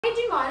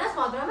18 भएनस्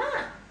भद्रमा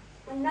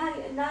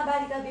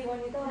नाबालिका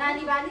बिगर्ने त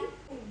नानी बाली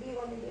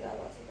बिगर्ने बेला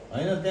भएछ त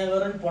हैन त्यहाँ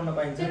गएर नि पढ्न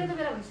पाइन्छ तेरो त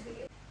बेला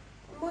भइसक्यो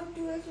म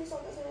 12 ले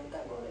सक्दैन का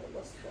गरेर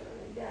बस्छु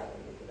बिहा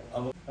गर्ने कुरा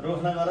अब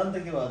रोक्न गर नि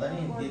त के भयो त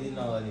नि दिदी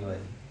नगरी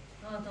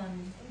भयो त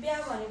नि बिहा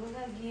भनेको त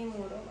गेम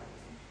हो र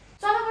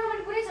चलाउनु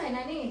पनि पुरै छैन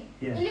नि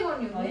यसले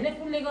गर्ने हो हैन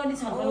कुनले गर्ने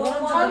छलफल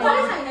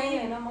छलफलै छैन नि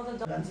हैन म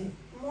त कान्छी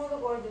म त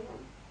गर्दिन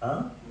ह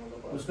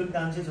उसको नि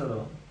कान्छी छोरो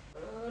हो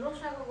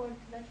रोशनाको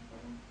गर्दिला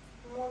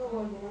म त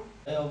गर्दिन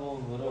ए अब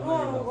म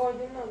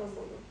गर्दिन न त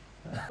बोल्नु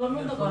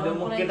गर्नु त गर्नु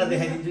म केटा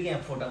देखाइदिन्छु कि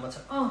यहाँ फोटोमा छ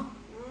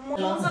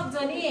लाउन सक्छ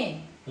नि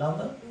लाउ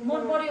त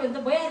मन पर्यो भने त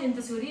भइहाल्यो नि त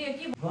छोरी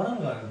के गरम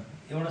गरम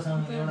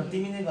एउटा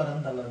तिमी नै गर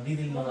नि त ल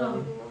दिदी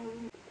नगर्दिनु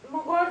म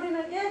गर्दिन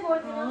के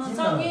गर्दिन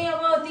सँगै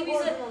अब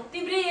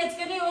तिम्रै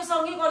एजकै नै हो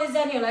सँगै कलेज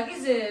जाने होला कि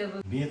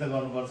बिहे त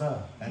गर्नुपर्छ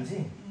कान्छी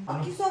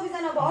कि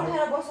सबैजना अब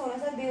 18 वर्ष हुन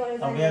सक्छ बिहे गरेर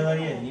अब बिहे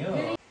गरिहाल्ने हो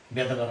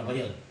बिहे त गर्न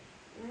परिहाल्यो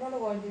म त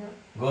गर्दिन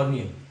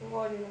गर्ने हो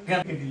गर्दिन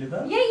केटीले त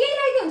यही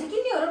लगाइदियो हुन्छ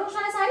किन्ने हो र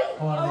रोशनाले साडी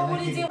अब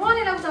उनी चाहिँ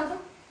मले लाउँछ त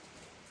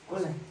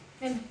कसले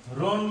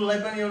रोनलाई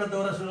पनि एउटा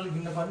दौरा सुरुवाल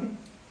किन्न पर्ने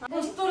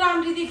कस्तो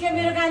राम्री देख्यो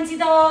मेरो कान्छी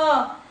त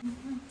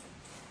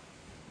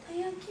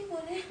यहाँ के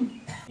बोले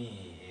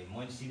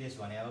मैले सिरियस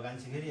भने अब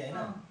कान्छी फेरि हैन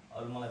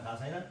अरु मलाई थाहा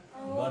छैन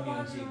गर्ने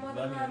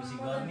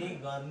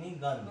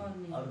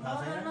अरु थाहा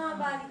छैन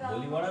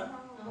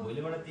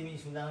भोलिबाट तिमी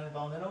सुझाउन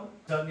पाउँदैनौ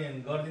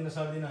गर्दिन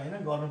सर्दिन हैन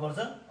गर्नुपर्छ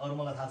अरु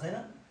मलाई थाहा छैन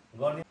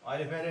गर्दिन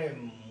अहिले फेरि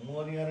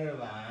मोरी गरेर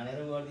हानेर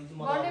गर्दिन्छु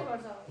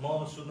म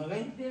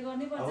सुत्नकै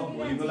अब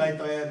भोलिको लागि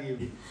तयारी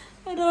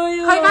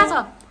खै कहाँ छ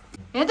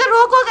हे त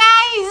रोको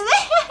guys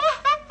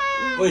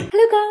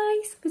Hello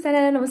guys,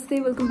 namaste,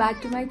 welcome back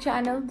to my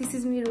channel. This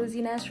is me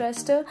Rojina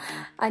Shrestha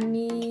and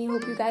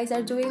hope you guys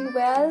are doing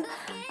well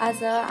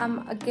as I'm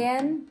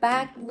again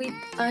back with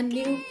a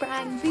new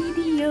prank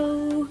video.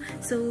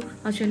 So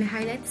हजुरले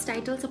highlights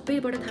title सबै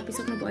बाट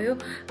थापिसक्नु भयो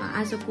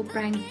आजको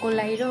prank को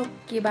लागि र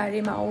के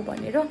बारेमा हो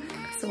भनेर.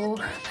 So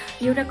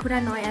एउटा कुरा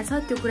नयाँ छ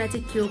त्यो कुरा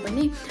चाहिँ के हो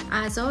भने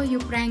आज यो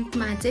prank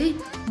मा चाहिँ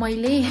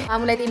मैले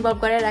आमुलाई त इन्भल्भ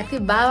गराएर राख्थे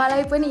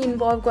बाबालाई पनि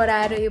इन्भल्भ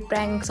गराएर यो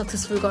prank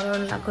सक्सेसफुल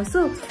गराउन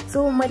लाग्छु. So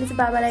मैले चाहिँ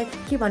बाबालाई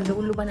के भनेर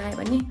उल्लु बनाएँ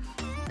भने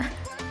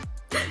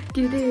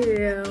के अरे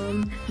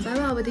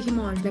बाबा अबदेखि म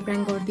हजुरलाई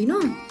प्र्याङ्क गर्दिनँ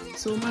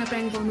सो मलाई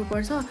प्र्याङ्क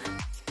गर्नुपर्छ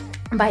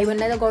भाइ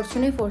बहिनीलाई त गर्छु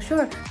नै फर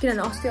स्योर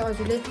किनभने अस्ति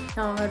हजुरले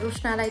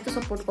रोशनालाई त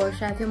सपोर्ट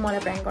गरिरहेको थियो मलाई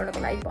प्र्याङ्क गर्नको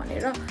लागि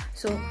भनेर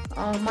सो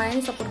मलाई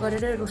नै सपोर्ट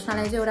गरेर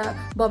रोशनालाई चाहिँ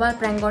एउटा बाबा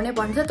प्र्याङ्क गर्नै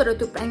पर्छ तर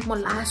त्यो प्र्याङ्क म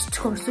लास्ट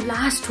गर्छु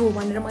लास्ट हो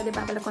भनेर मैले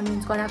बाबालाई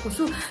कन्भिन्स गराएको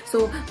छु सो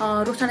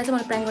रोशनालाई चाहिँ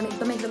मलाई प्र्याङ्क गर्न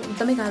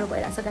एकदमै गाह्रो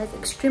भइरहेको छ गाइस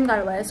एक्सट्रिम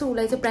गाह्रो भइरहेको छ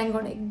उसलाई चाहिँ प्र्याङ्क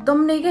गर्न एकदम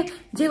नै के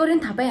जे गरे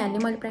पनि थाहा पाइहाल्ने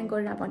मैले प्र्याङ्क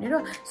गरेर भनेर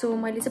सो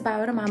मैले चाहिँ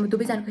बाबा र मामु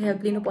दुवैजनाको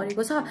हेल्प लिनु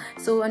परेको छ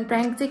सो अनि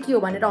प्र्याङ्क चाहिँ के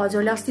हो भनेर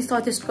हजुरले अस्ति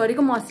सजेस्ट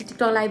गरेको म अस्ति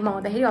टिकटक लाइभमा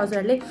आउँदाखेरि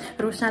हजुरहरूले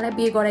रोशनालाई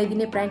बिहे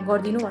गराइदिने प्र्याङ्क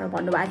गरिदिनु भनेर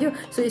भन्नुभएको थियो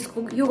सो यसको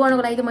यो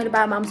गर्नको लागि त मैले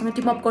बाबा मामुसँग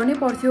टिम अप गर्नै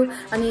पर्थ्यो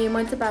अनि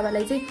मैले चाहिँ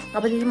बाबालाई चाहिँ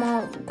अबदेखि म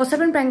कसै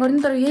पनि प्र्याङ्क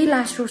गर्दिनँ तर यही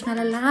लास्ट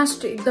रोशनालाई लास्ट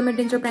एकदमै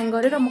डेन्जर प्र्याङ्क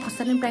गरेर म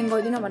कसैले पनि प्र्याङ्क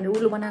गर्दिनँ भनेर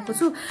उल्लु बनाएको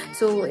छु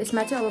सो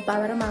यसमा चाहिँ अब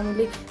बाबा र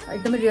मामुले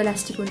एकदमै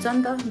रियलिस्टिक हुन्छ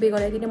नि त बिहे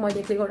गराइदिने मैले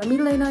एक्लै गर्न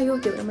मिल्दैन यो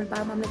त्यही भएर मैले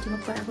बाबा मामुलाई टिम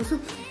अप गराएको छु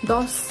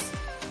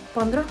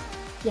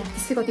 10-15 या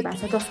त्यसै कति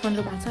भएको छ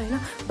 10-15 भएको छ होइन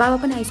बाबा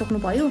पनि आइसक्नु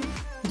भयो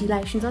ढिला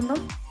आइसिन्छ नि त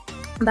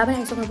बाबा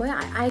आइसक्नु भयो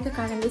आएका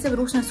कारणले चाहिँ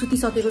रोशना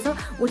सुतिसकेको छ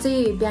ऊ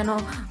चाहिँ बिहान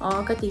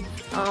कति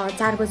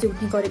 4 बजे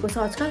उठ्ने गरेको छ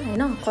आजकल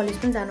होइन कलेज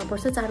पनि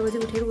जानुपर्छ 4 बजे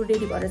उठेर ऊ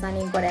रेडी भएर जाने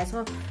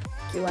गरेको छ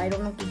के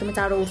आइरहनु एकदमै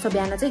चाँडो उठ्छ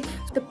बिहान चाहिँ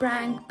त्यो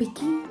प्र्याङ्क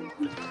पिकी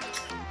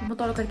म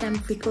तल गएर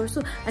क्यामेरा फिट गर्छु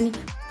अनि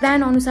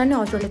प्लान अनुसार नै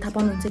हजुरहरूले थाहा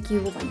पाउनुहुन्छ के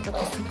हो भनेर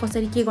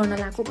कसरी के गर्न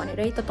लाग्यो भनेर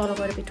है त तल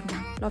गएर भेटौँ न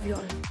love you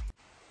all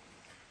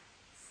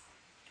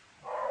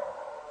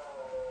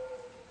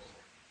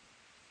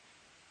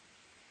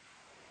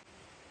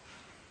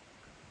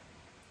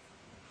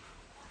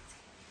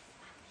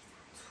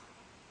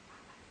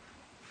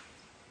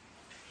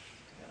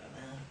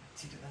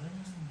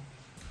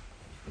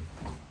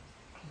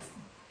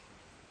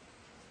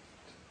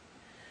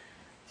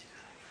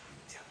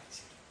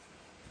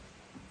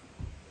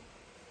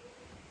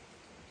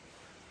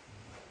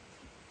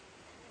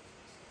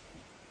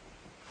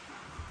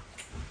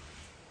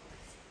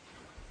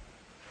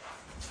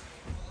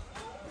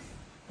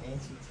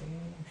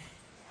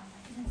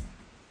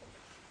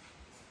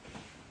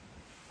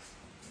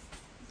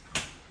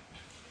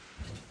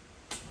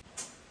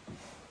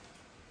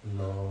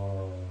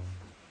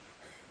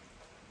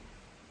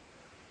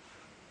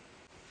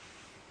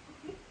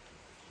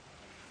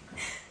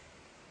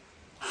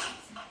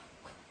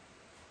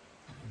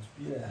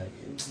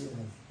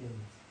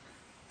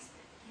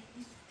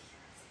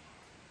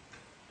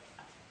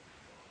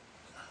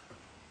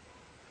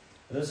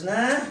Roshna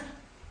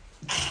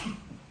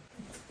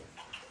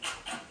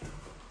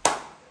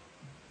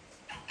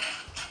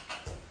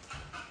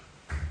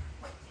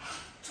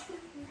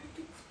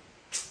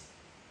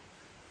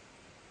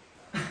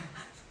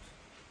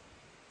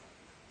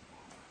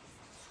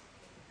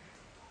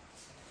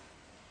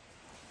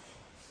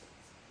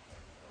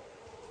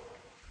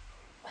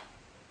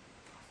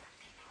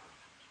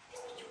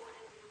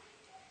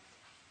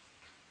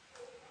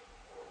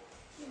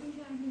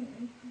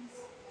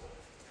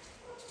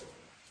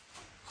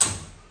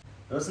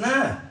Roshna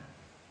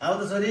आऊ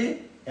त छोरी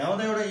यहाँ त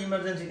एउटा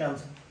इमर्जेन्सी काम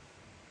छ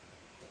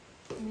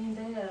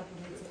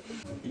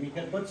तिमी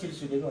कति छिटो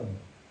सुतेको अनि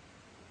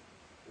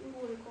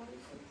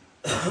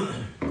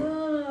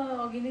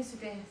अघि नै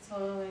सुते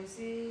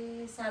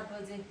 7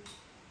 बजे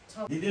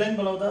दिदीलाई पनि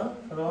बोलाउ त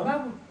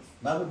बाबु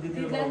बाबु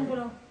दिदीलाई पनि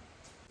बोलाउ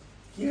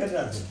के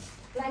गरिरहेको छ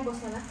लाइन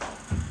बस्न ला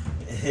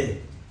ए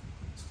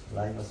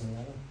लाइन बस्न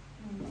जानु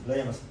ल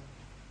यहाँ बस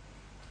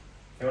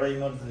एउटा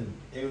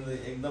इमर्जेन्सी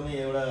एकदमै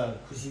एउटा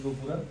खुसीको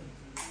कुरो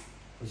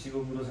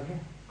छ क्या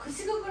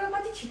खुसीको कुरा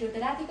कति छिटो त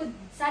रातिको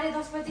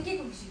 10:30 बजे के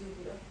को खुसीको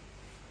कुरा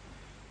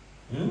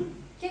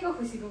के को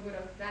खुसीको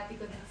कुरा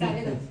रातिको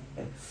 10:30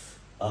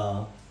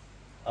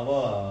 अब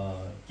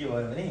के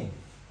भयो भने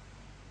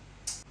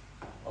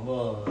अब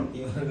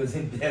तिमीहरूको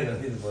चाहिँ बिहा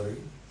गरिदिनु पर्यो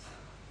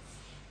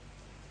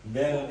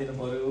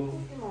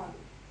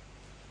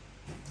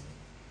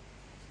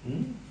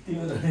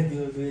तिम्रो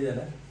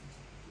दुईजना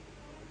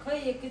खै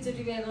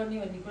एकैचोटि बिहा गर्ने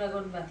भन्ने कुरा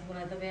गर्नुभएको थियो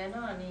मलाई त बिहान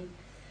अनि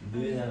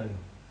दुईजना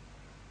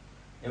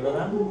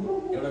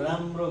एउटा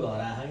राम्रो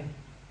घर आयो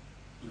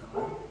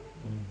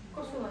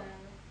कसो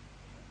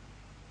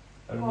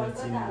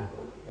क्या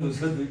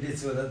उसको दुईटै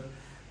छोरा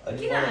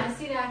किन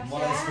हाँसिराख्छ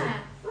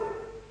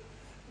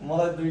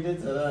मलाई दुईटै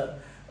छोरा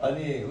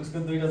अनि उसको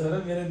दुईटा छोरा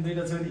मेरो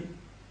दुईटा छोरी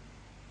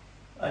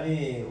अनि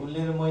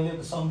उसले र मैले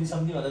सम्धि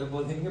भनेर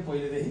बोल्थ्यौँ कि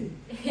पहिलेदेखि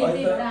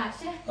अहिले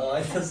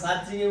त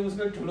साँच्चै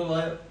उसको ठुलो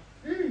भयो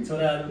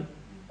छोराहरू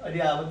अनि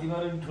अब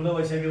तिमीहरू ठुलो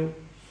भइसक्यौ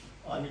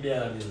अनि बिहा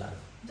गरिदिनु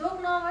लाग्यो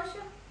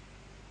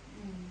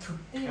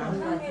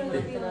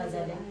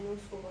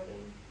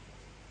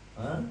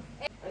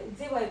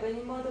जे भए पनि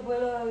म त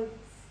पहिला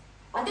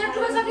त्यो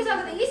ठुलो सकिसक्यो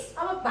त इस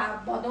अब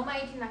भदौमा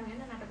 18 लाग्ने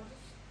हैन नाटक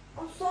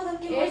सोधन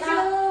के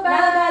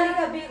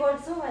नाबालिका बिहे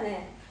गर्छौ भने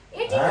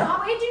 18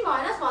 अब 18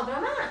 भएनस्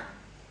भद्रमा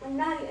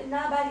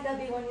नाबालिका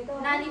बिहे गर्ने त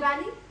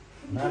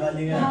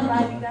नाबालिका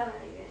नाबालिका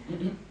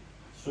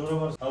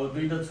 16 वर्ष अब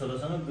दुईटा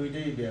छोरासँग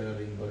दुईटै बिहा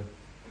गरिदिनु पर्यो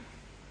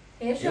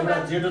हेर्छु एउटा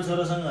जेठो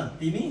छोरासँग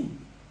तिमी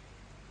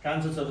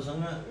कान्छो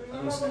छोरासँग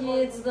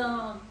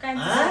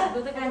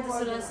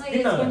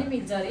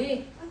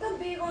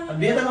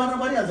बिहे त गर्न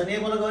परिहाल्छ नि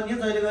एकपल्ट गर्ने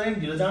जहिले गरे नि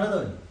ढिलो चाँडो त हो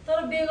नि तर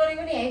बिहे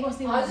गरेको नि यही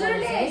बस्ने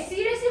हजुरले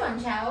सिरियसली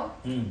भन्छ हो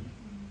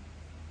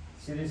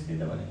सिरियसली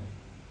त भने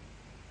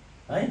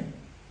है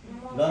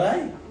गर है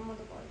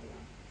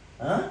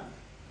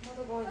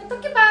त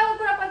के बाबु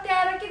कुरा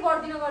पत्याएर के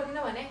गर्दिन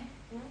भने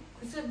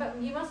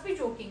यु मस्ट बी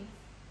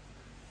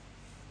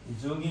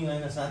जोगिङ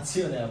हैन साँच्चै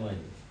हो नि अब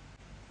मैले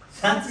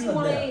साँच्चै हो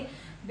मलाई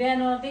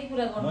बिहान त्यही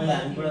कुरा गर्नु मैले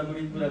हामी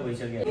बुढाबुढी कुरा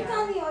भइसक्यो अहिले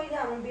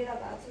हाम्रो बेला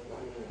भएको छ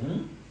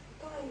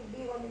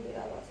बिहे गर्ने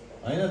बेला भएको छ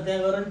हैन त्यहाँ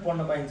गएर नि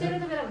पढ्न पाइन्छ तेरो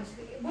त बेला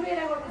भइसक्यो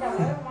बुढेरा गर्नु त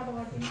भयो म त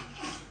गर्दिन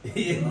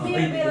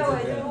बेला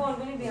भयो रोहन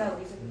पनि बेला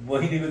भइसक्यो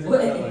बहिनीको चाहिँ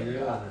बेला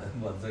भइसक्यो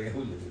भन्छ क्या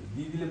उसले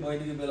दिदीले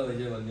बहिनीको बेला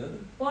भइसक्यो भन्ने हो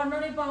पढ्न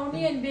नै पाउने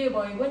अनि बिहे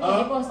भयो पनि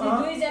यही बस्ने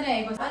दुईजना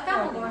यही बस्ने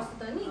काम गर्छ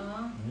त नि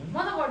म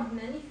त गर्दिन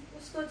नि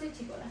उसको चाहिँ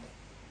ठिक होला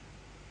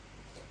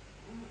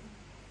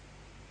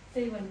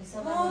त्यही भन्ने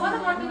म त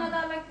गर्दिन त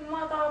म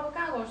त अब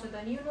कहाँ गर्छु त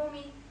नि यु नो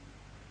मी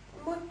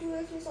म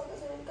 12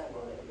 सकेसम्म कहाँ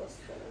गरेर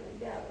बस्छु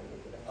बिहा गर्ने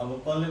कुरा अब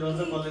कसले गर्छ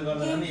कसले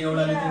गर्दैन नि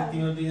एउटाले चाहिँ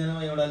तिम्रो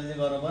दुईजनामा एउटाले चाहिँ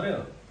गर्नु पर्यो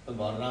त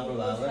घर राम्रो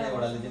भएको भने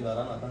एउटाले चाहिँ गर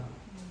न त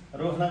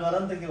रोक्न गर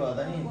नि त के भयो त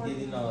नि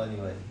दिदी नगर्ने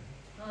भयो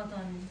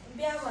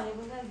बिहा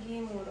भनेको त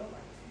गेम हो र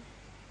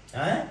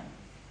है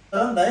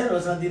तर नि त है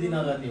रोक्न दिदी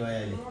नगर्ने भयो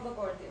अहिले म त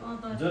गर्दिन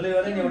जसले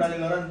गरे नि एउटाले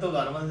गर नि त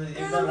घरमा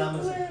एकदम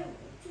राम्रो छ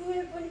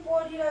पनि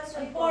पढिरहेछ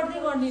पढ्दै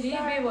गर्ने रे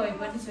बिहे भए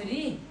पनि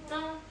छोरी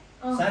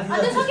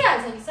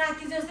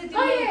साथी जस्तै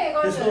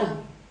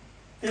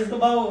त्यसको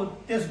बाउ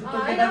त्यसको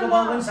केटाको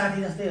बाउ पनि साथी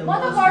जस्तै हो म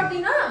त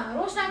गर्दिन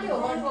रोशना के हो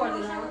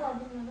गर्दिन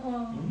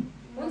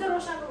हुन्छ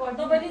रोशनाको गर्दिन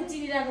तपाईले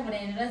चिनिरहेको भने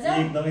हेरेर जा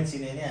एकदमै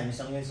चिने नि हामी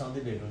सँगै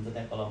सधैँ भेट हुन्छ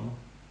त्यहाँ क्लबमा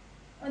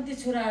अनि त्यो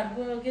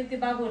छोराहरूको के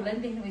बाबुहरूलाई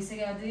पनि देख्नु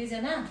भइसक्यो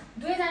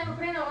दुईजनाको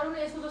कुरै नगरौँ न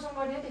यसको जोसँग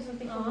गर्ने त्यसो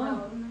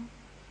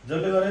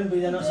जसले गरे नि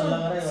दुईजना सल्लाह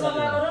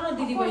गर न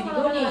दिदी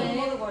बहिनीको नि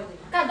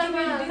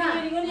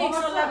एक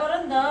सल्लाह गर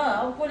नि त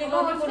अब कसले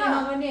गर्ने कसले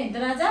नगर्ने होइन त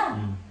राजा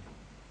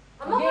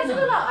म गर्छु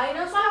ल हैन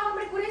सल्लाह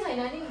गर्ने कुरै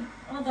छैन नि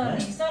त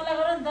सल्लाह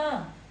गर नि त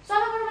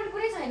सल्लाह गर्ने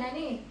कुरै छैन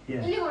नि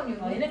यसले गर्ने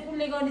हो हैन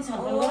कुनले गर्ने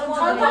छलफल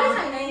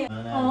छैन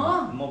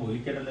म भोलि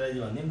केटा लिएर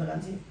भन्दिन त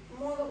कान्छी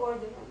म त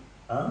गर्दिन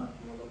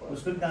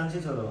उसको पनि कान्छी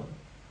छोरो हो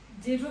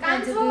जेठो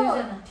कान्छी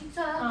दुईजना ठीक छ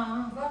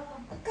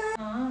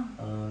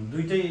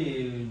दुईटै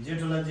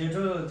जेठोलाई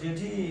जेठो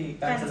जेठी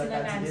कान्छीलाई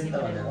कान्छी नि त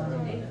भनेर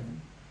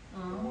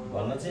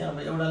भन्न चाहिँ अब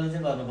एउटाले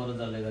चाहिँ गर्नु पर्यो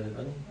जसले गरे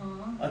पनि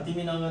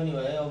तिमी नगर्ने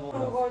भयो अब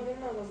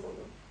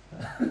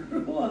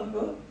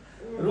रोहनको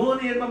रोहन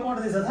एडमा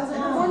पढ्दैछ थाहा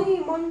छैन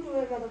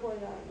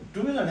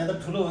टुवेल भने त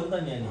ठुलो हो नि त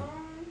नि अनि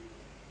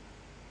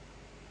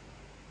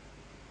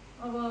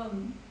अब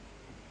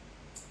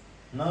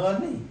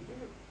नगर्ने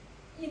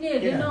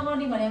यिनीहरूले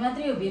नगर्ने भने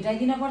मात्रै हो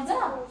भेटाइदिन पर्छ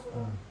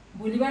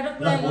भोलिबाट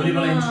कुरा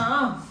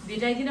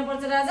भेटाइदिन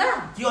पर्छ राजा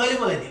के अहिले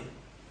बोलाइदियो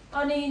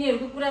अनि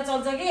यिनीहरूको कुरा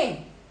चल्छ के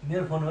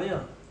मेरो फोन हो यो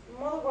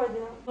म त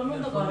गर्दिन गर्नु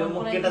त फोनले घरमा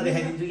म केटा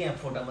देखाइदिन्छु कि यहाँ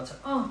फोटोमा छ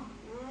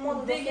म त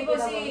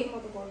देखेपछि म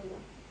त गर्दिन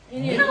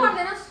किन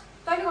गर्दैनस्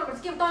तैँले गर्नुपर्छ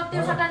के त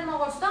तेरो सट्टामा म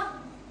गर्छु त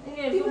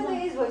तिम्रो त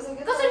एज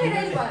भइसक्यो कसरी मेरो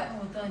एज भयो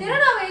तेरो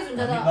न एज हुन्छ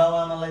त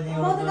बाबुआमालाई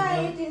म त कहाँ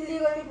 18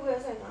 लिगली पुगेको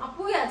छैन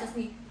पुगिहाल्छस्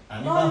नि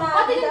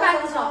कति दिन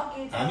बाँकी छ?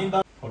 हामी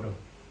फोटो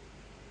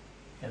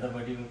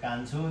यतापट्टिको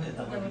कान्छु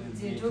यतापट्टिको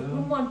जेठो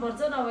कुन मन पर्छ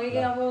नभए कि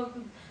अब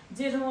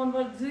जेठो मन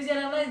पर्छ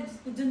दुईजनालाई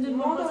जुन जुन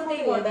मन पर्छ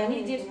त्यही गर्दा नि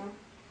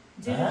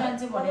जेठो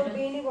कान्छो भनेर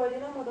पेनी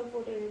गर्दिन म त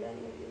फोटो हेर्दा नि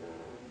गर्दिन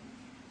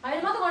होइन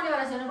म त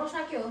गर्नेवाला छैन प्रश्न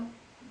के हो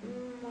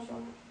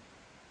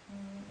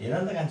हेर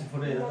नि त कान्छु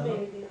फोटो हेर म त त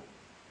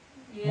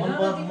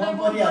हेर्दिन मन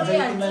परिहाल्छ कि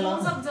तिमीलाई लाउन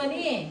सक्छ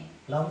नि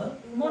लाउन त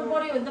मन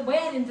पर्यो भने त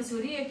भइहाल्यो नि त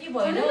छोरी के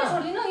भयो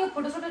छोडिदिन यो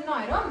फोटो सोटो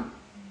नहेरौँ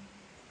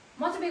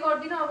म चाहिँ बे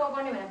गर्दिनँ अब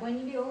गर्ने भने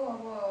बहिनीले हो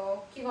अब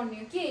के गर्ने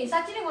हो के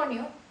साँच्ची नै गर्ने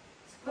हो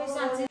खोइ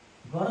साँच्चै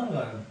गरौँ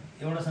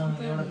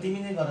एउटासँग एउटा तिमी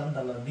नै गर नि त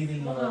ल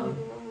दिदीले मलाई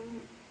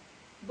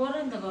गर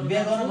नि त गर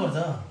बिहा गर्नुपर्छ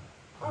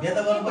बिहा त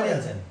गर्नु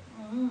परिहाल्छ नि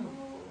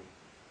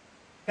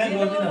कहाँ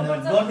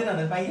गर्दिन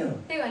भने पाइयो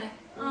त्यही भने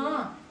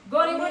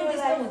गरे पनि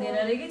त्यस्तो हुँदैन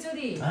अरे कि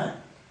छोरी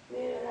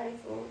मेरो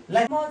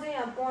लाइफ हो म चाहिँ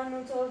यहाँ पढ्नु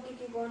छ के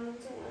गर्नु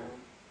छ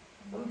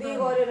बे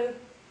गरेर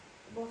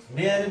बस्नु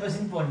बिहा गरेपछि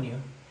पनि पढ्ने हो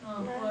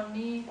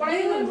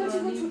पढाइ गरेपछि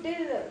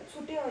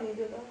छुट्टै हो नि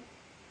त्यो त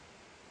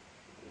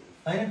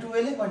होइन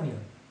 12 पढ्ने हो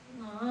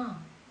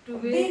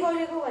बे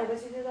गरेको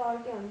भएपछि त्यो त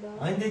अर्कै हो नि त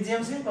होइन त्यो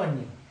जेम्सकै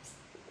पढ्ने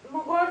म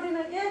गर्दिन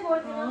के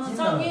गर्दिन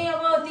सँगै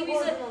अब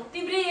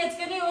तिम्रै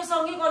एजकै नै हो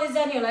सँगै कलेज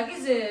जाने होला कि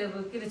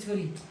के अरे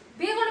छोरी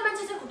बिहे गर्ने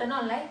मान्छे चाहिँ खुट्टा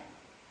नहल्लाइ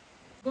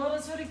गर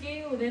छोरी केही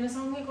हुँदैन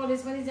सँगै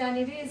कलेज पनि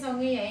जाने रे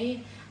सँगै यहीँ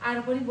आएर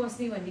पनि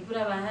बस्ने भन्ने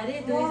कुरा भयो अरे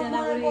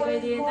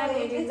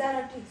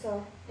दुईजना ठिक छ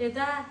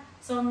यता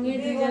सँगै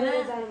दुईजना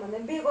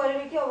बे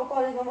गरेर के अब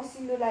कलेजमा म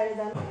सिन्दुर लगाएर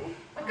जानु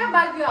कहाँ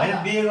बाल बिहे होइन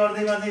बिहे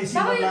गर्दै गर्दै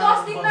तपाईँ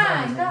 10 दिनमा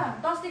होइन त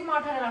 10 दिनमा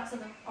 18 लाग्छ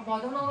त अब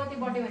भदौ 9 गते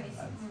बर्थडे भने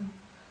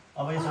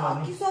अब यसो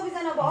भने कि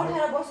सबैजना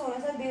 18 वर्ष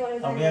हुनेछ बे गरेर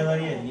अब बिहा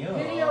गरिहाल्ने हो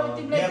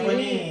बिहा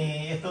पनि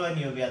यस्तो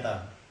गर्ने हो बिहा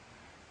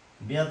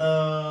त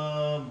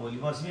भोलि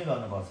पर्सिमै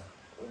गर्नुपर्छ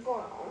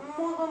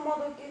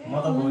म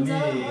त भोलि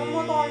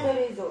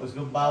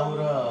उसको बाउ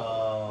र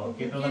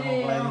केटोलाई म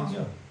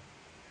पढाइदिन्छु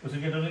उसको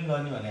केटोले पनि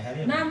गर्ने भने खालि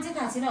नाम चाहिँ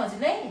थाहा छैन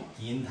हजुरलाई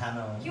किन थाहा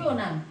नहो के हो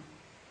नाम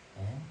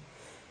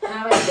थाहा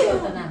भयो के हो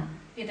त नाम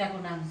केटाको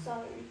नाम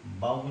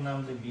बाउको नाम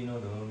चाहिँ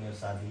विनोद हो मेरो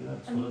साथीको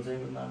छोरो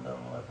चाहिँको नाम त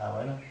मलाई थाहा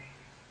भएन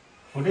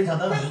फोटै छ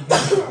त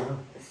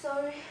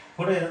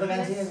फोटो हेर त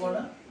कान्छी एकपल्ट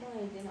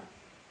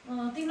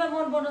तिमीलाई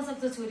मन पर्न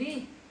सक्छ छोरी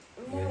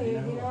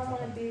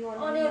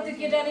अनि त्यो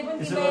केटाले पनि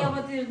तिमीलाई अब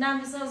त्यो नाम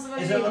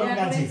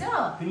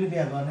तिमीले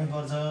बिहा गर्नै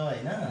पर्छ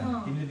होइन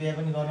तिमीले बिहा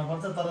पनि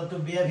गर्नुपर्छ तर त्यो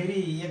बिहा फेरि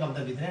 1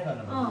 हप्ताभित्रै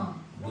गर्नुपर्छ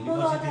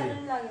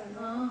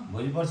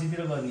भोलि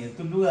पर्सितिर गर्ने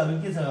त्यो लुगाहरू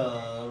के छ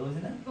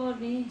रोजिना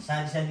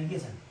साडी के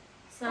छ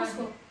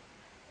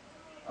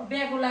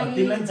बिहाको लागि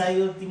तिमीलाई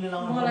चाहियो तिमीले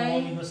लाउनु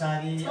मम्मीको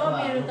साडी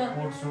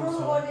कोट सुट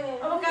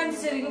अब कान्छी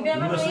छोरीको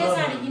बिहामा नयाँ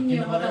साडी किन्ने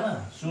हो परेन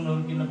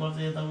सुनहरू किन्न पर्छ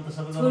यताउता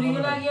सबै छोरीको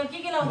लागि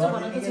के लाउँछ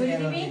भन त छोरी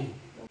तिमी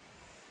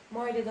म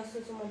अहिले जस्तो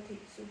छु म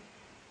ठिक छु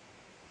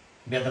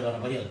बिहा त गर्न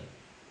परिहाल्यो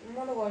म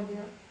त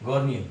गर्दिन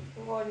गर्ने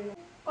हो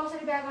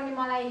कसरी बिहा गर्ने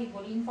मलाई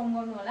भोलि इन्फर्म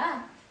गर्नु होला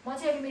म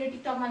चाहिँ अहिले मेरो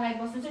टिकटकमा लाइभ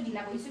बस्नु चाहिँ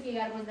ढिला भइसक्यो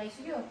 11 बजे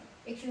आइसक्यो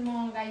एकछिन म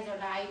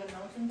गाइजहरूलाई आइ गर्न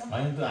आउँछु नि त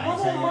हैन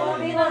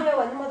त्यो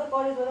म त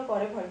कलेजबाट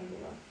घरै फर्किदिन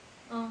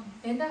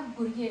हेर्न त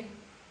हुर्किए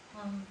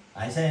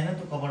आइसा हैन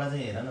त्यो कपडा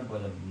चाहिँ हेर न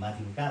पहिला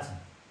माथिको कहाँ छ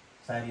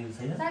साडीहरू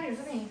छैन साडीहरू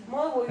छ नि म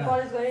भोलि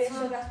कलेज गएर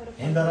एक्स्ट्रा क्लासबाट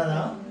हेर्न त न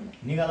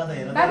निकाला त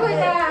हेर बाबु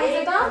यता आइज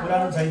त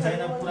पुरानो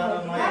छैन पुरानो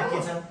नयाँ के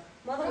छ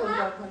म त भोलि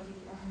घर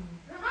फर्किदिन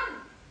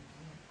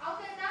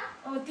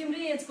अब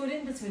तिम्रै एजको रे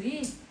नि त छोरी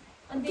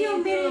अनि त्यो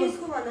मेरो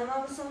एजको भन्दामा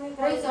अब सँगै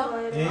कलेज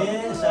गएर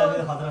ए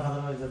साडी खतरा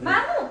रहेछ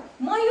मामु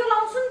म यो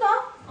लाउँछु नि त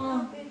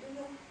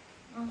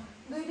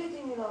दुईटै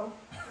तिमी लाऊ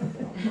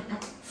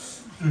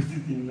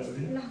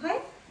ल खै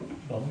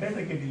भम्कै त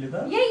केटीले त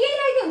यही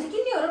लाइदियो हुन्छ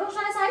किन्ने हो र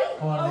रोशना साडी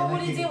अब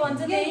उले जे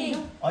भन्छ त्यही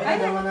अहिले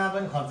जमाना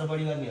पनि खर्च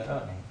बढी गर्ने हो र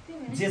भने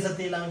जे छ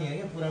त्यही लाउने हो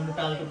कि पुरानो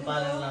टालटुल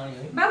पालेर लाउने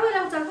हो बाबु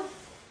लाउँछ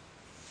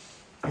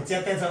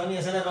च्यात्या छ भने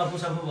यसैलाई रफु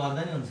सफु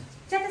गर्दा नि हुन्छ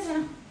च्याते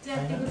छैन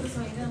च्यातेको त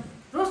छैन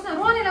रोशना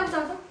रोने लाउँछ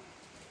त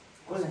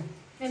कसलाई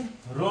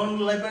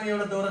रोनलाई पनि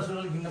एउटा दौरा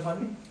सुरुवाल किन्न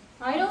पर्ने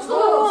हैन उसको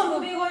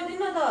बे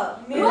गर्दिन त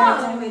मेरो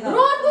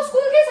रोनको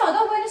स्कुल के छ त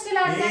वेडनेसडे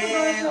लाएर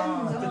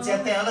त्यो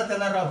च्यात्या होला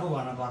त्यसलाई रफु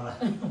भन्न पर्ला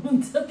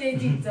हुन्छ त्यही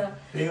ठिक छ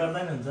त्यही गर्दा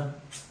नि हुन्छ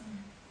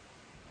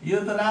यो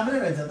त राम्रै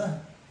रहेछ त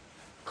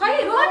खै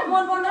रोन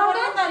मन पर्न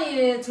पर्यो नि त नि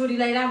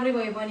छोरीलाई राम्रै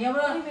भयो भने अब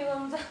बे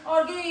गर्नु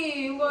अर्कै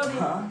गर्ने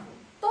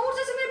त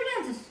उठ्छ मेरो पनि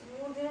हाल्छस्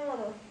उठ्दिन म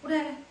त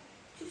उठाएर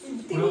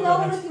तिमी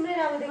लगाउनु तिम्रै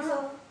राम्रो देख्छ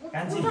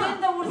कान्छी उठ्यो नि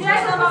त उठ्यो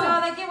नि त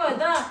लगाउँदा के भयो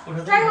त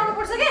ट्राई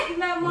गर्नुपर्छ के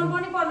तिमीलाई मन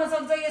पनि पर्न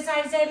सक्छ यो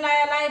साडी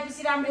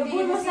लाएपछि राम्रो म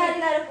देखिएपछि साडी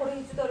लगाएर फोटो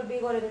खिच्छु तर बे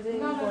गरेर चाहिँ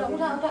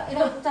उठा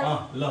यता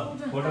ल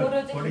फोटो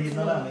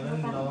खिच्नला हामी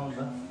पनि लगाउँ त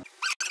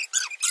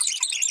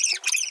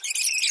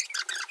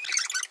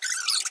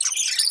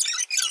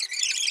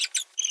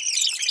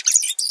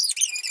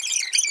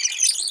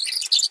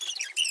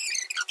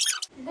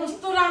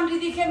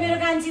राम्ररी देख्यो मेरो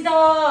कान्छी त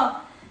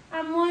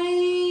आमै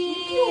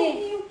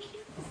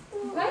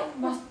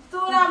कस्तो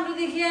राम्रो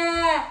देखिया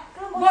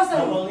बस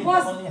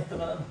बस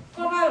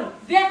कपाल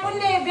ब्याग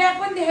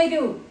पनि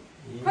देखाइदेऊ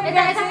खै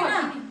ब्याग छैन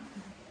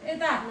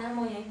यता म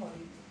यही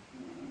फर्किन्छु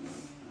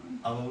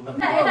अब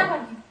यता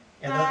फर्किनु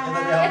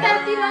यता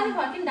तिरवानी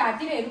फर्किनु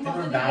ढाडतिर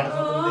हेरौँ ढाड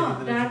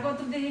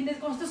कत्रो देखिने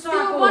कस्तो त्यो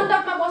स्वाको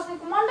मण्डपमा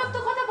बस्नेको मण्डप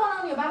त कता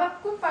बनाउने हो बाबा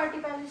कुन पार्टी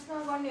प्यालेसमा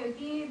गर्ने हो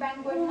कि उमा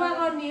ब्याङ्कमा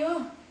गर्ने हो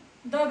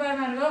दबाई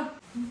मार्ग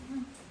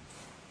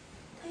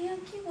यहाँ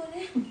के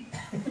गरे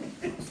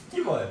के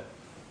भयो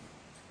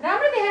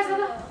राम्रो देखाएको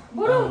छ त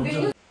बरु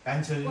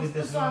कान्छीले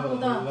त्यसो गर्यो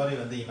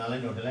भने त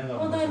हिमालयन होटलमै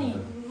ओ त नि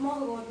म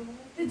गर्दिनँ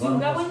त्यो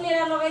झुम्का पनि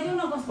लिएर लगाइदिउ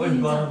न कस्तो ओइ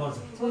गर्नुपर्छ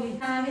छोरी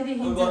नामै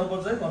देखिन्छ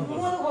गर्नुपर्छ है म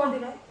गर्नुपर्छ त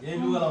गर्दिनँ यही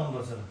लुगा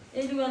लाउनुपर्छ र ए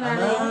लुगा लाएर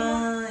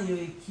यो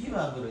के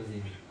भएको रहेछ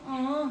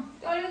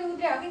अलिकति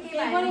उद्रे हो कि के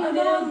पनि भयो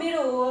हुँदैन।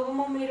 मेरो हो अब म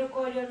मेरो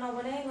करियर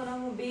नबनाइकन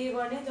म बिहे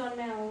गर्ने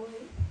जन्मे हो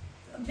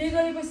बिहे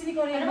गरेपछि नि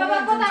होइन बाबा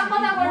कता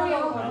कता गर्ने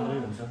हो राम्रै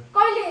हुन्छ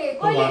कहिले घर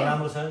कहिले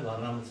राम्रो छ घर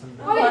राम्रो छ नि त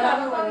कहिले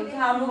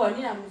हाम्रो घर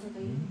नि राम्रो छ त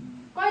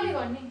कहिले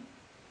गर्ने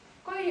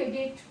कहिले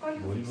डेट कहिले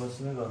भोलि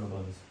बस्नै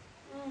गर्नुपर्ने छ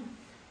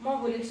म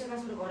भोलि एक्स्ट्रा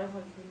क्लासबाट घरै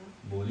फर्किँदिनँ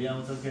भोलि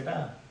आउँछ केटा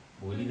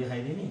भोलि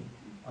देखाइदिने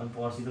अनि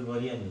पर्सि त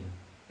गरिहाल्ने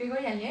पे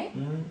गरिहाल्ने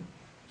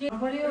है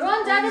पर्यो रोन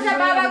जाँदैछ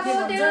बाबाको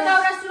तेरो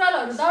दौरा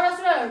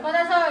सुरुवालहरू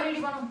कता छ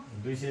रेडी बनाऊ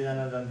 200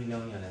 जना जान्दिने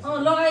आउने होला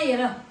लगाइ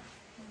हेर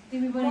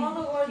तिमी पनि म त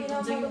गर्दिनँ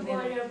म त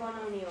करियर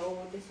बनाउने हो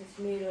त्यसपछि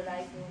मेरो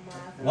लाइफमा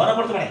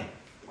गर्नुपर्छ भने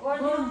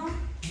गर्दिनँ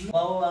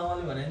बाउ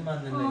आमाले भने नि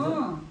मान्दैन रहेछ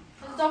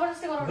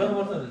जबरजस्ती गराउनु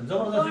गर्नुपर्छ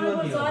जबरजस्ती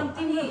गर्ने हो अनि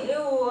तिमी ए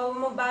अब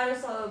म 12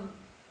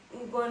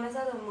 गर्न छ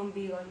त म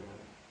बिहे गर्ने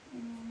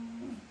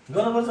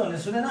गर्नुपर्छ भने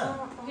सुनेन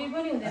केही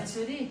पनि हुँदैन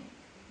छोरी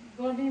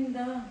गर्दिन त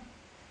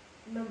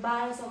म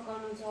 12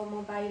 सकाउनु छ म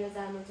बाहिर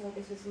जानु छ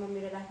त्यसपछि म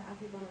मेरो लाइफ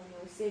आफै बनाउनु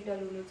हो सेटल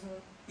हुनु छ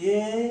ए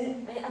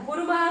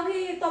बरु म आफै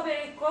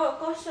तपाईँ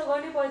कष्ट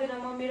गर्नै पर्दैन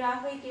म मेरो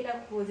आफै केटा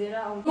खोजेर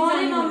आउँछु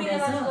मलाई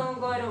नमिलेर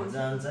गएर हुन्छ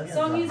जान्छ नि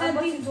सँगै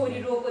पछि छोरी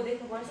रोको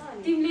देख्नुपर्छ अनि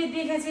तिमीले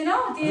देखेको छैनौ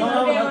तिमीले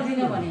बिहे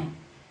गर्दिन भने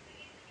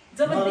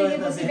जब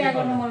देखेपछि बिहे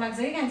गर्न मन लाग्छ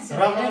कि कान्छी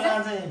रगला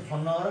चाहिँ फोन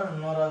नगर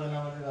नरगला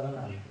मात्रै गर न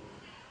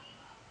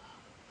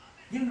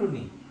किन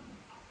रुनी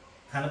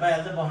खान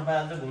पाइहाल्छ बस्न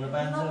पाइहाल्छ घुम्न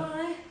पाइहाल्छ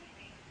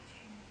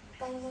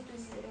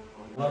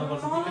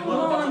गर्नुपर्छ तिमीले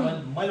गर्नुपर्छ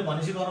मैले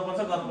भनेपछि गर्नुपर्छ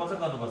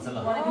ल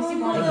भनेपछि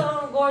म त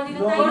गर्दिनँ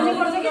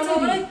गर्नुपर्छ के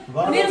छोरी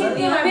मेरो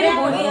मेरो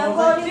भोलि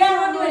बिहे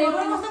गर्नु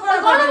भनेको कस्तो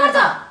गर्नुपर्छ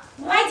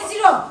आइज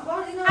छिटो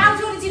आउ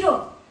छोरी छिटो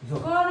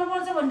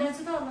गर्नुपर्छ भनिरहेको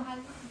छु त अब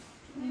खाली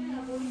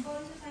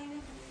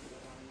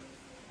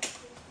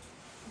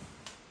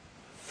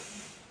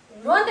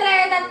रोन त्यसलाई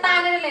यता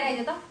तानेर लिएर आइज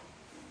त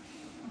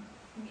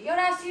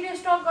एउटा सिरियस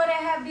टक गरे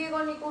बिहे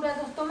गर्ने कुरा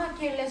जस्तोमा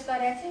केयरलेस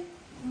गरेको छ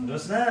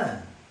रोशना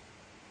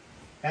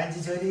कान्छी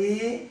छोरी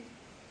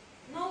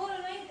नगर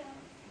नै त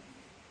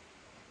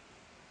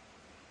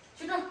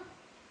छिटो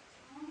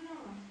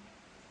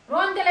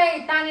रोन त्यसलाई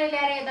तानेर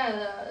ल्याएर यता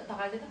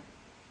धकाल्छ त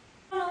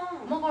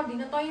म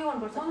गर्दिनँ तैँले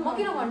गर्नुपर्छ म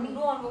किन गर्ने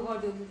रोहनको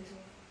गरिदियो त्यसो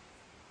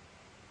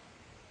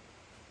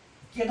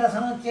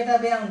केटासँग केटा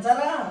बिहा हुन्छ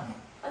र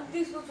अनि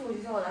त्यसको छोरी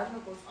छ होला नि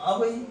अब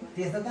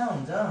त्यस्तो कहाँ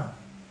हुन्छ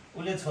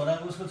उसले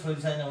छोराको उसको छोरी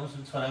छैन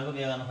उसको छोराको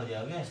बिहा गर्न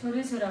खोज्यो क्या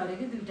छोरी छोरा अरे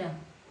के दुईटा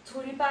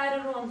छोरी पाएर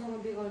रोहनसँग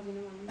बिहे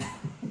गरिदिनु भने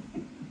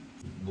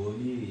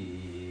भोलि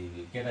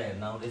केटा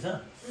हेर्न आउँदैछ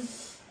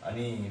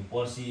अनि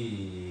पर्सि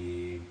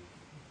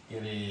के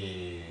अरे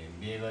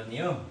बिहे गर्ने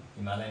हो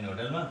हिमालयन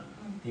होटलमा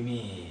तिमी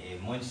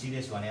मैले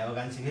सिरियस भने अब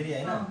कान्छी फेरि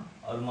होइन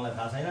अरू मलाई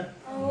थाहा छैन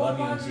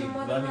गर्ने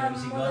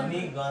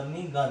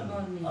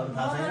अरू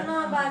थाहा छैन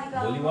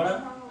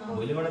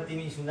भोलिबाट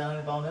तिमी सुन्जान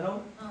पाउँदैनौ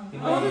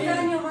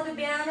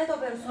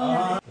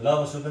ल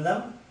अब सुन्न जाऊ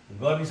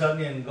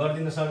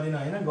गरिदिन सक्दिनँ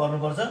होइन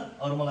गर्नुपर्छ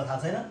अरू मलाई थाहा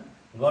छैन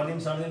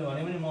गरिदिनु सक्दिनँ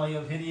भने पनि म यो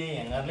फेरि यही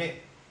ह्याङ्गरले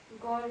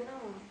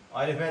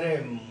अहिले फेरि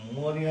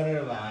मोरी गरेर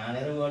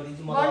हानेर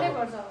गरिदिन्छु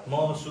म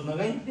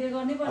सुत्नकै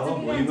अब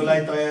भोलिको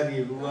लागि तयारी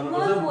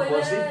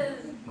गर्नुपर्छ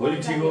भोलि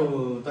ठिकको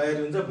तयारी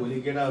हुन्छ भोलि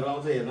केटाहरू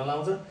आउँछ हेर्न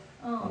लाउँछ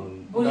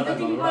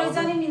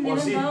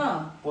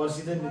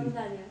पर्सि चाहिँ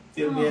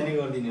त्यो बिहा नै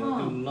गरिदिने हो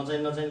त्यो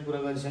नचाहिने कुरा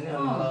गरिसक्ने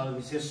अनि मलाई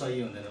विशेष सही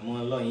हुँदैन म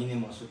ल हिँडेँ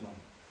म सुत्न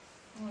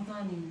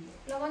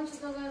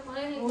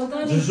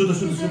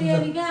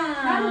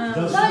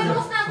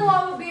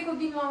अब बिहेको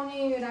दिनमा आउने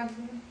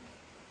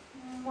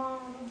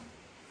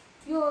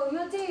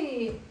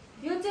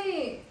यो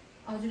चाहिँ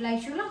हजुरलाई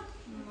छु ल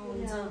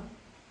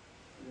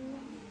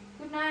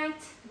गुड नाइट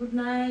गुड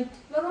नाइट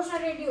ल रोशना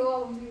रेडी हो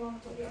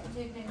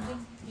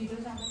ढिलो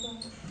जानु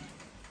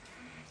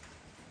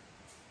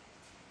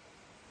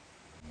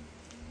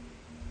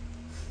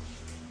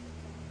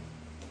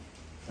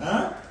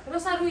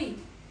रोशना रुई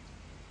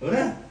हो र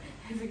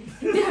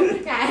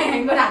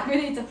ह्याङ्गर हातमै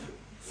रहेछ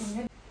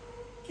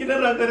किन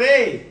रक रे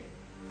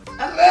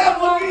अरे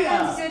बढिया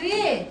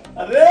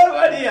अरे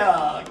बढिया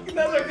किन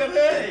रक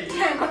रे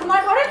ह्याङ्गर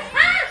मार गरे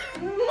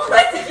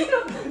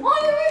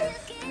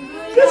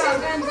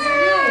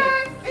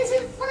दिस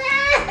इज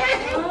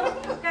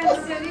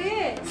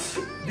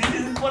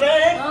फॉर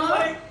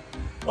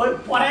ओइ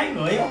पर्याङ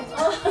हो यो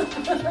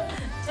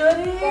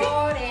छोरी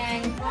पर्याङ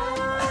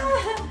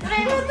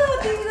आइलो त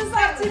तिमी त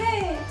साच्चै नै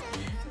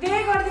बिहे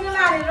गर्दिन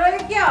लाने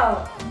रोयो के हो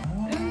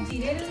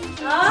रुन्झिरे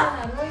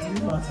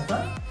भन्छ त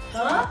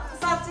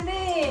साच्चै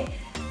नै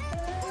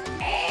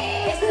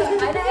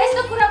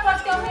यस्तो कुरा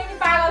पत्याउने नि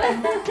पागल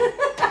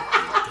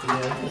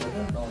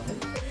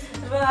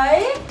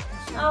है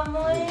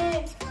अम्मै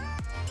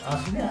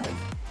आसुने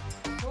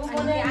हो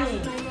बनाए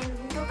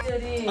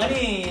छोरी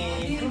अनि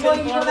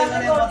ट्युटोरियल गर्दै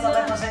गर्ने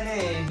बच्चालाई कसैले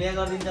बिहे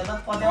गरिदिन्छ त ओ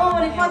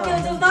भने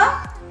पत्याउँछौ त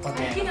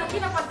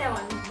किन पत्या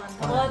भन्नु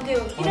त्यो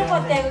किन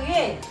पत्याएको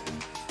के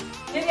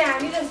त्यो कि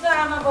हामी जस्तो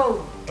आमा बाउ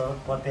तर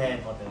पत्याए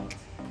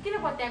किन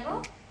पत्याको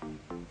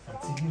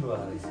साच्चै कि रुवा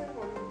रहेछ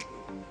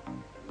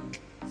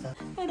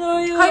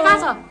रोयो खै कहाँ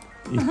छ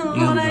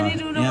मलाई नि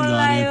रुन मन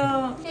लाग्यो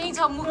यही छ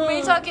मुखमै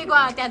छ के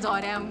गयो त्यहाँ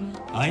झर्या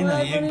हैन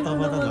एक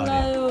तब त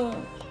झर्यो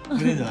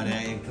किन झर्या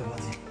एक तब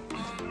चाहिँ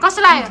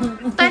कसलाई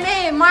तैँले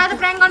मलाई त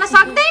प्राङ्क गर्न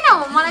सक्दैनौ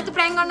मलाई त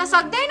प्राङ्क गर्न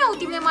सक्दैनौ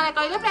तिमीले मलाई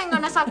कहिले प्राङ्क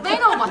गर्न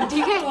सक्दैनौ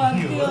भन्थ्यो के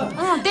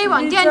त्यही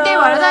भन्थ्यो अनि त्यही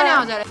भएर त नि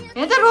हजुर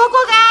हेर त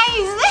रोको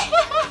गाइस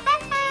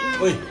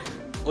ओइ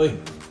ओइ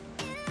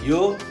यो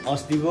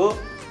अस्तिको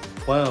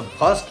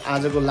फर्स्ट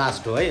आजको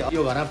लास्ट हो है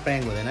यो घरमा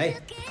प्राङ्क हुँदैन है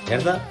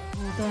हेर त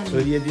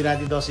छोरी यति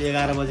राति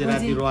 10-11 बजे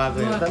राति रोआएको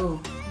हेर त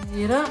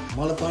हेर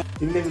मलाई त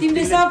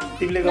तिमीले सब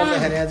तिमीले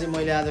गर्दाखेरि आज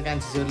मैले आज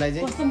कान्छीहरूलाई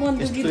चाहिँ कस्तो मन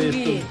दुखी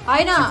दुखी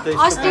हैन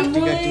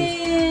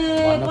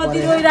कति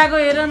रोइराको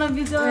हेर न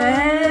बिचरा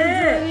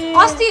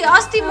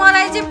अस्ति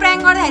मलाई चाहिँ प्राङ्क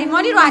गर्दाखेरि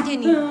मरिरहेको थियो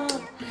नि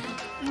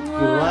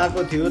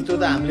रोआएको थियो त्यो त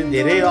हामीले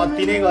धेरै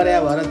अति नै गरे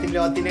भएर तिमीले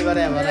अति नै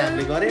गरे भएर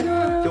हामीले गरे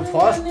त्यो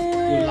फर्स्ट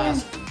त्यो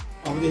लास्ट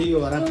अबदेखि यो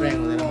घरमा प्राङ्क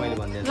हुँदैन मैले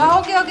भन्दै ल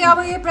ओके अब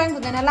यो प्राङ्क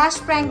हुँदैन last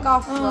prank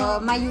of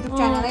my YouTube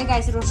channel है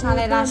गाइस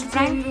रोशनालाई लास्ट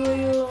प्राङ्क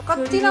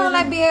कति न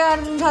उसलाई बिहे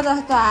गरिदिन्छ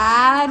जस्तो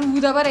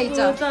रुँदा पो रहेछ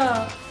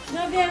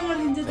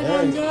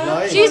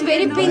C is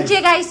very पिन्छे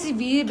guys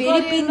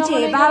very पिन्छे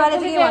बाबाले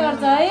के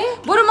भन्नुहुन्छ है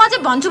बरु म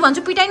चाहिँ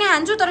भन्छु पिटाइ नै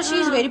हान्छु तर सी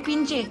इज भेरी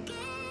पिन्छे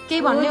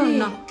केही भन्ने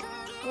हुन्न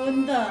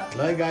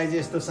ल गाइस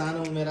यस्तो सानो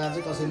उमेर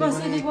चाहिँ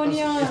कसैले पनि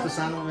यस्तो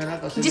सानो उमेर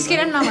कसैले जिस्केर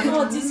नभन्नु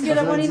जिस्केर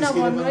पनि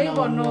नभन्नु है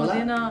भन्नु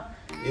हुँदैन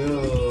यो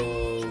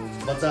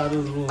बच्चाहरु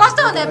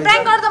कस्तो हुँदै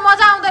प्राङ्क गर्दा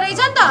मजा आउँदो रहेछ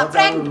नि त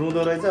प्राङ्क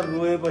रुँदो रहेछ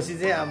रुएपछि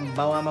चाहिँ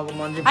बाबुआमाको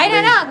मन चाहिँ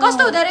हैन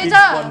कस्तो हुँदो रहेछ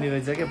पर्ने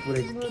रहेछ के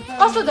पुरै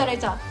कस्तो हुँदो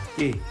रहेछ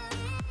के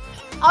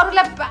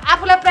अरूलाई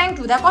आफूलाई प्राङ्क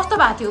हुँदा कस्तो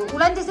भएको थियो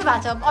उलाई पनि त्यस्तै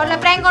भएको छ अरूलाई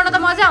प्राङ्क गर्न त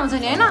मजा आउँछ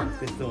नि हैन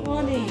त्यस्तो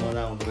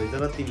मजा आउँदो रहेछ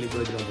र तिमीले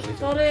गरिदिनु रहेछ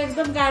तर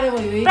एकदम गाह्रो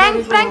भयो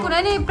प्राङ्क हुन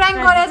नि प्राङ्क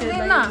गरेर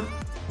दिएन न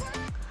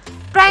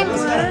प्राङ्क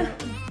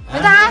यो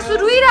त आँसु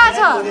रुइरहेछ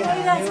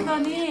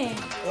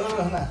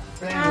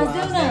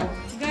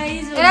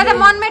यसलाई त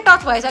मनमै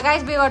टच भएछ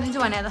गाइस बे गरिदिन्छु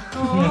भनेर त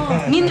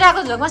निन्द्राको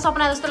झोकमा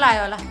सपना जस्तो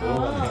लाग्यो होला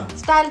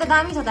स्टाइल त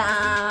दामी छ त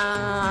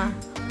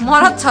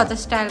मरद छ त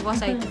स्टाइल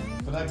बसाइ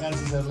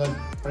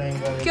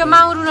के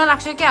माउ रुन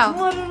लाग्छ क्या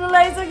हो रुन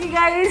लाग्छ कि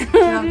गाइस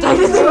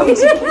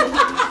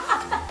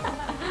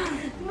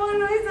रुन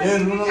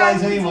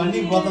लाग्छ कि भन्ने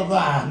गत त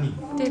हामी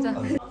त्यही त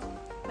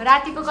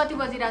रातिको कति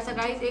बजिरहेछ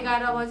गाइस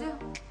 11 बज्यो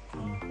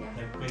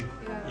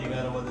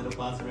 11 बजेर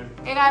 5 मिनेट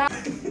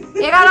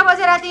 11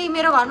 बजे राति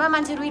मेरो घरमा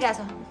मान्छे रुइरहेछ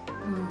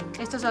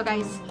यस्तो छ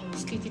गाइस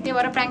स्थिति त्यही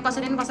भएर प्राङ्क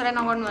कसैले पनि कसैलाई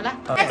नगर्नु होला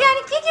अनि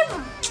के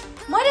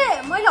मैले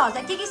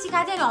हस्दा के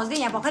सिकाएको थिएँ नि हस्दै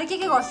यहाँ भर्खरै के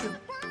गर्छु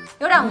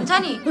एउटा हुन्छ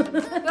नि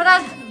एउटा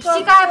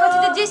सिकाएपछि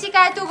त जे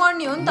सिकायो त्यो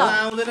गर्ने हो नि त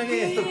आउँदैन के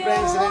यस्तो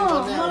प्राङ्क स्राङ्क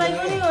गर्ने मलाई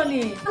पनि हो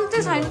नि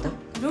त्यही छैन त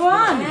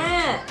रोहन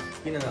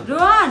किन र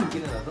रोहन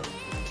किन र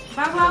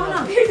बाबु आउ न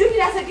फेरि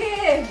दुखिरहेछ के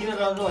किन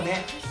रग्नु भने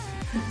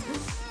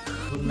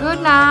गुड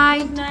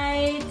नाइट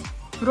नाइट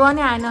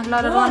रोहनै आएन ल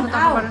रोहन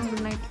तर्फबाट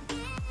गुड नाइट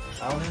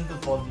आउने नि त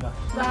पदमा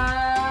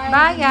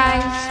बाई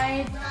गाइस